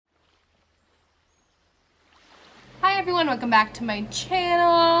everyone, welcome back to my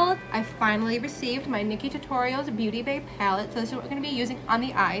channel. I finally received my Nikkie Tutorials Beauty Bay palette, so this is what we're going to be using on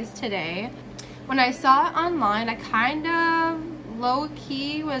the eyes today. When I saw it online, I kind of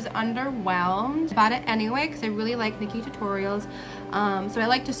low-key was underwhelmed. I bought it anyway because I really like Nikkie Tutorials, so I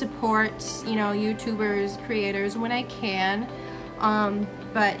like to support, you know, YouTubers, creators when I can.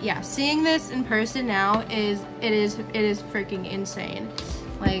 But yeah, seeing this in person now is freaking insane.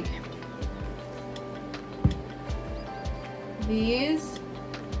 Like, these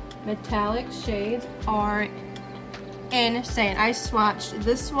metallic shades are insane. I swatched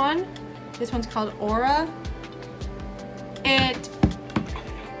this one. This one's called Aura. It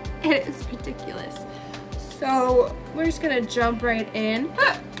is ridiculous. So we're just gonna jump right in.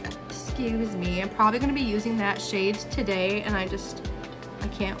 Excuse me. I'm probably gonna be using that shade today, and I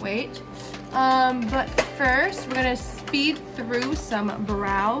can't wait. But first, we're gonna speed through some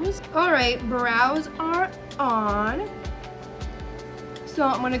brows. All right, brows are on. So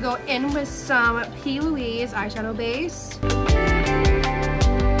I'm gonna go in with some P. Louise eyeshadow base.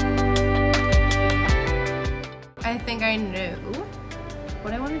 I think I knew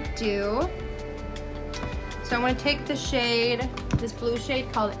what I want to do. So I'm gonna take the shade, this blue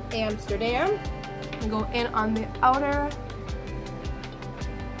shade called Amsterdam, and go in on the outer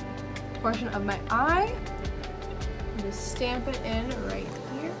portion of my eye. And just stamp it in right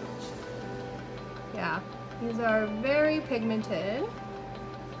here. Yeah, these are very pigmented.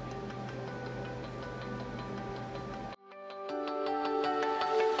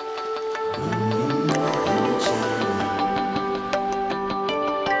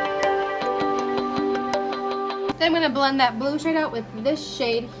 Then I'm going to blend that blue shade out with this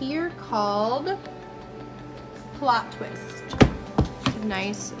shade here called Plot Twist. It's a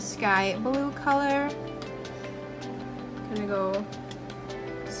nice sky blue color. Gonna go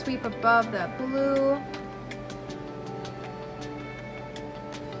sweep above that blue.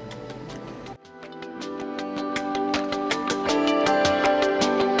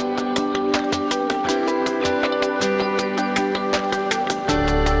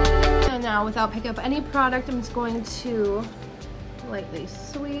 Without picking up any product, I'm just going to lightly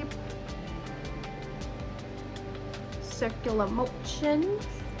sweep, circular motions.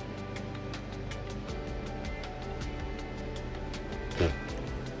 And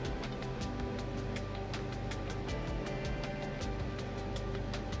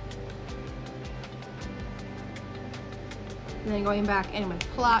then going back in with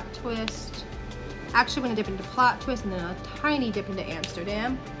Plot Twist. Actually, I'm going to dip into Plot Twist and then a tiny dip into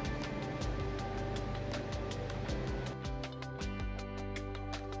Amsterdam.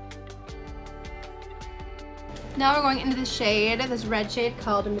 Now we're going into the shade, this red shade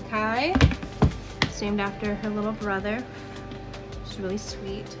called Nikkie. It's named after her little brother. It's really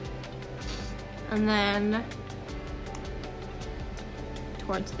sweet. And then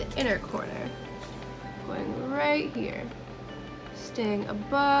towards the inner corner, going right here, staying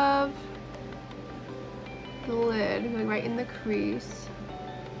above the lid, going right in the crease.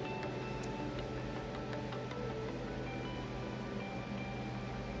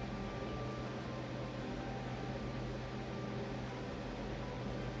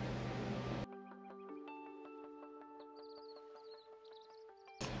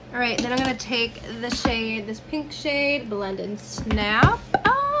 All right, then I'm gonna take the shade, this pink shade, blend and snap,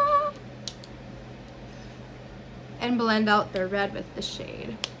 and blend out the red with the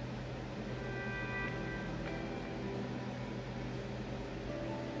shade.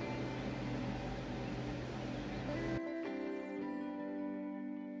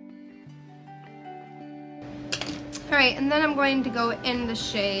 All right, and then I'm going to go in the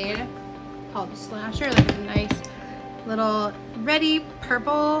shade called the Slasher, like a nice little reddish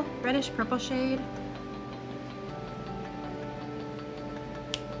purple shade.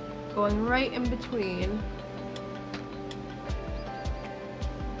 Going right in between.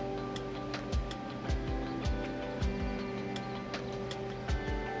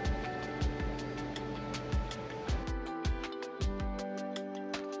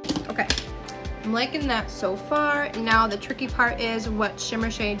 Okay, I'm liking that so far. Now the tricky part is, what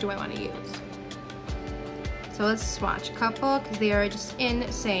shimmer shade do I want to use? So let's swatch a couple because they are just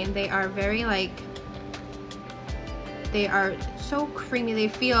insane. They are very they are so creamy. They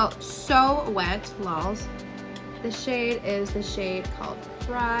feel so wet, lols. The shade is the shade called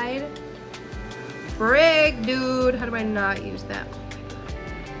Pride. Frig, dude, how do I not use that? Oh my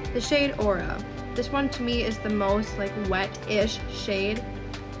God. The shade Aura. This one to me is the most like wet-ish shade.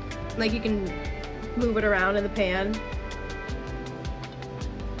 Like you can move it around in the pan.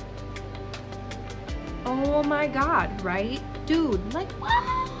 Oh my God, right? Dude, like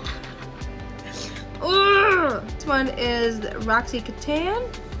what? Ugh. This one is Roxy Catan.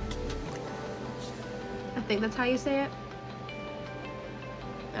 I think that's how you say it.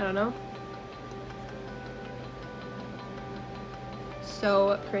 I don't know.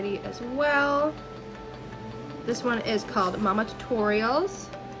 So pretty as well. This one is called Mama Tutorials.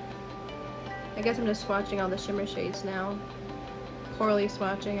 I guess I'm just swatching all the shimmer shades now. Poorly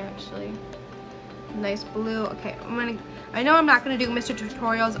swatching, actually. Nice blue. Okay, I know I'm not gonna do Mr.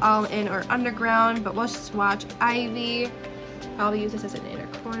 Tutorials all in or underground, but we'll swatch Ivy. Probably use this as an inner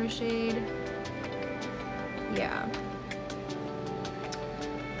corner shade. Yeah.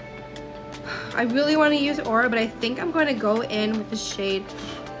 I really want to use Aura, but I think I'm going to go in with the shade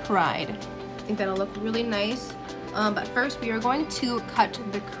Pride. I think that'll look really nice. But first we are going to cut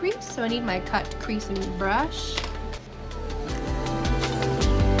the crease, so I need my cut creasing brush.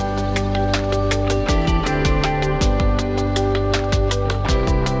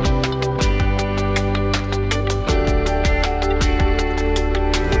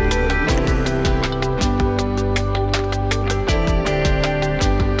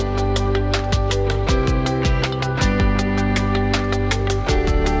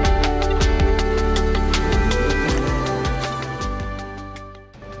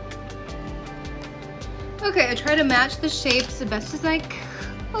 Okay, I try to match the shapes the best as I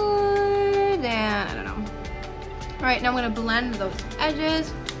could, and I don't know. All right, now I'm gonna blend those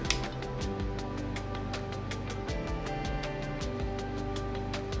edges.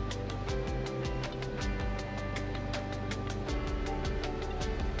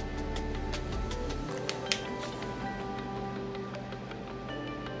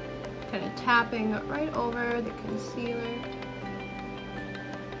 Kind of tapping right over the concealer.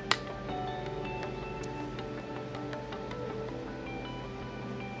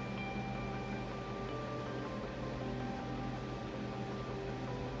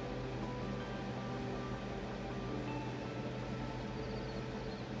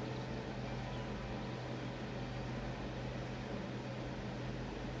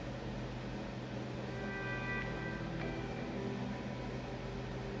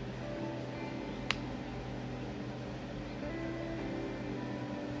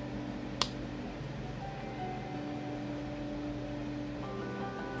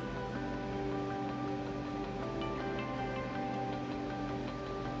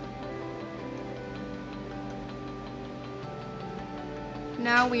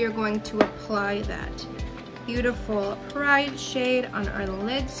 Now we are going to apply that beautiful Pride shade on our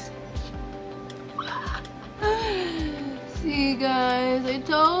lids. See guys, I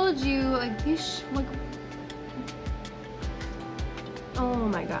told you, like this, like, oh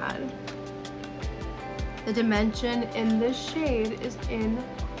my god. The dimension in this shade is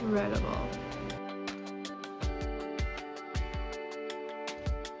incredible.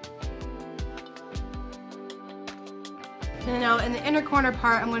 And now in the inner corner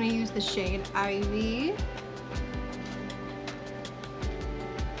part, I'm going to use the shade Ivy.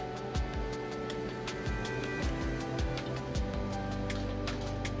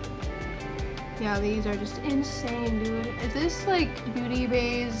 Yeah, these are just insane, dude. Is this like Beauty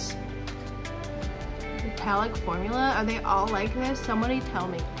Bay's metallic formula? Are they all like this? Somebody tell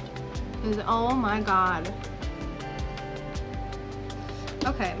me. Because oh my god.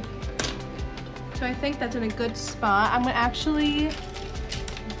 Okay. So I think that's in a good spot. I'm gonna actually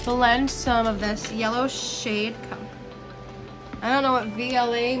blend some of this yellow shade. I don't know what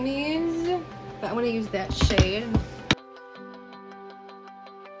VLA means, but I'm gonna use that shade.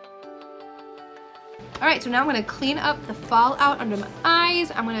 All right, so now I'm gonna clean up the fallout under my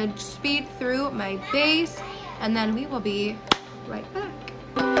eyes. I'm gonna speed through my base, and then we will be right back.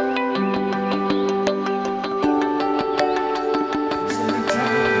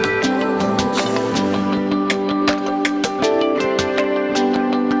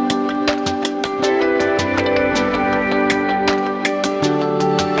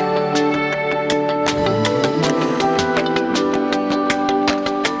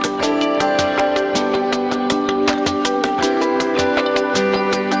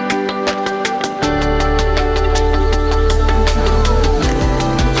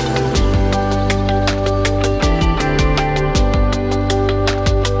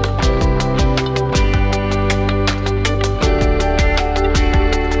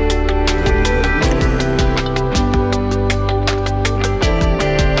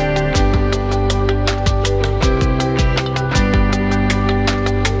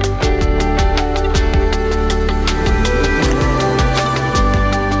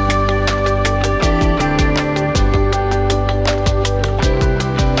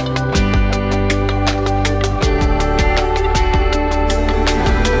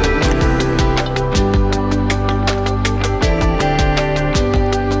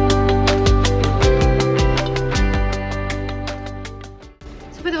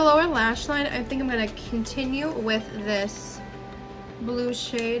 continue with this blue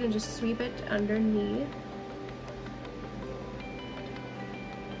shade and just sweep it underneath.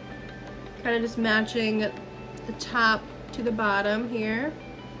 Kind of just matching the top to the bottom here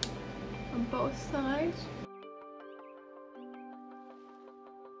on both sides.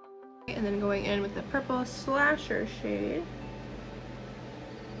 And then going in with the purple slasher shade.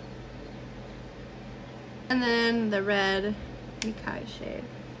 And then the red Nikkie shade.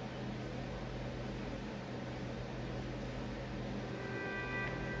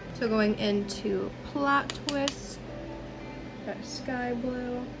 So going into plot twist, that sky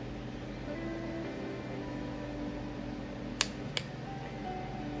blue.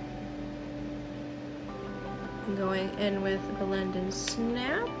 And going in with blend and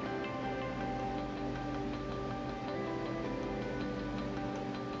snap.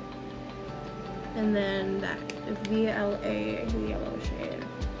 And then that VLA yellow shade.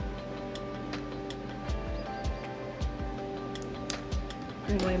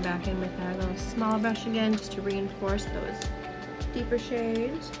 And going back in with that little small brush again just to reinforce those deeper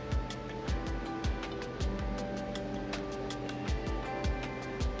shades.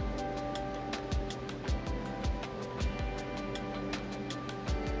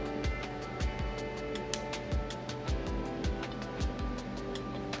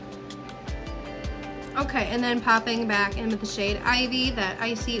 Okay, and then popping back in with the shade Ivy, that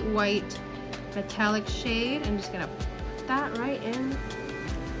icy white metallic shade. I'm just gonna put that right in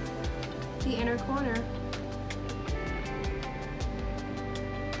the inner corner.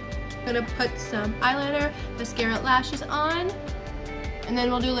 I'm gonna put some eyeliner, mascara, lashes on, and then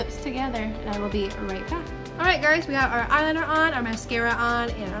we'll do lips together, and I will be right back. All right, guys, we got our eyeliner on, our mascara on,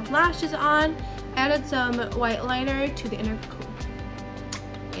 and our lashes on. Added some white liner to the inner corner,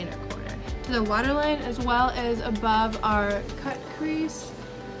 to the waterline, as well as above our cut crease.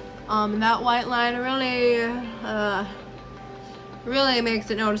 That white line really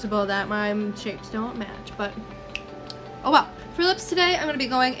makes it noticeable that my shapes don't match, but oh well. For lips today, I'm going to be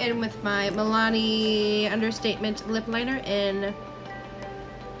going in with my Milani Understatement lip liner in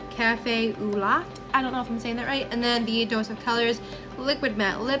Cafe Au Lait. I don't know if I'm saying that right. And then the Dose of Colors Liquid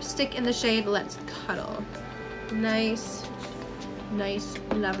Matte Lipstick in the shade Let's Cuddle. Nice,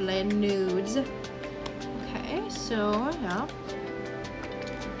 lovely nudes. Okay, so yeah,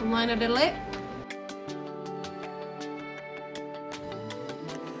 line of the lip.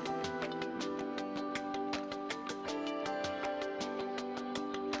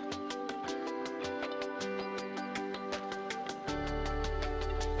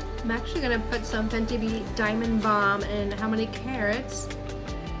 I'm actually gonna put some Fenty Beauty Diamond Balm in How Many Carats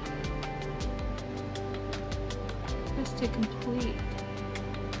just to complete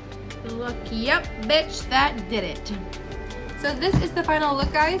the look. Yep, bitch, that did it. So this is the final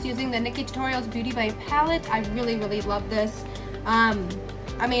look, guys, using the Nikkie Tutorials Beauty by palette. I really love this. I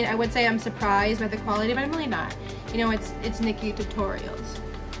mean, I would say I'm surprised by the quality, but I'm really not. You know, it's Nikkie Tutorials.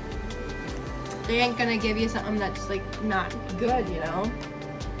 They ain't gonna give you something that's like not good, you know.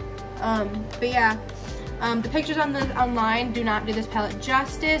 But yeah, the pictures on the online do not do this palette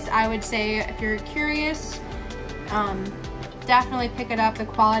justice. I would say if you're curious, definitely pick it up. The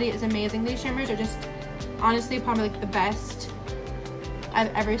quality is amazing. These shimmers are just honestly probably like the best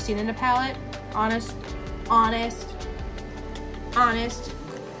I've ever seen in a palette. Honest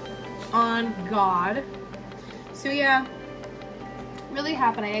on God. So yeah, really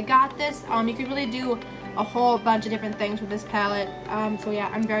happy I got this. You could really do a whole bunch of different things with this palette. So yeah,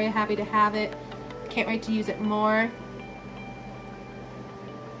 I'm very happy to have it. Can't wait to use it more.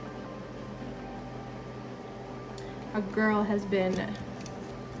 A girl has been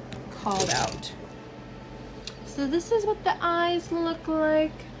called out. So this is what the eyes look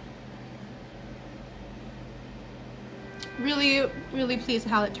like. Really pleased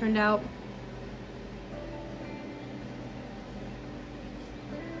with how it turned out.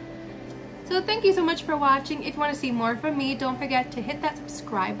 So thank you so much for watching. If you want to see more from me, don't forget to hit that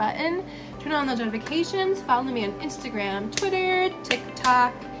subscribe button, turn on those notifications, follow me on Instagram, Twitter,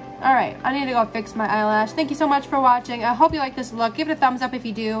 TikTok. Alright, I need to go fix my eyelash. Thank you so much for watching. I hope you like this look. Give it a thumbs up if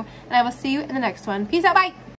you do, and I will see you in the next one. Peace out, bye!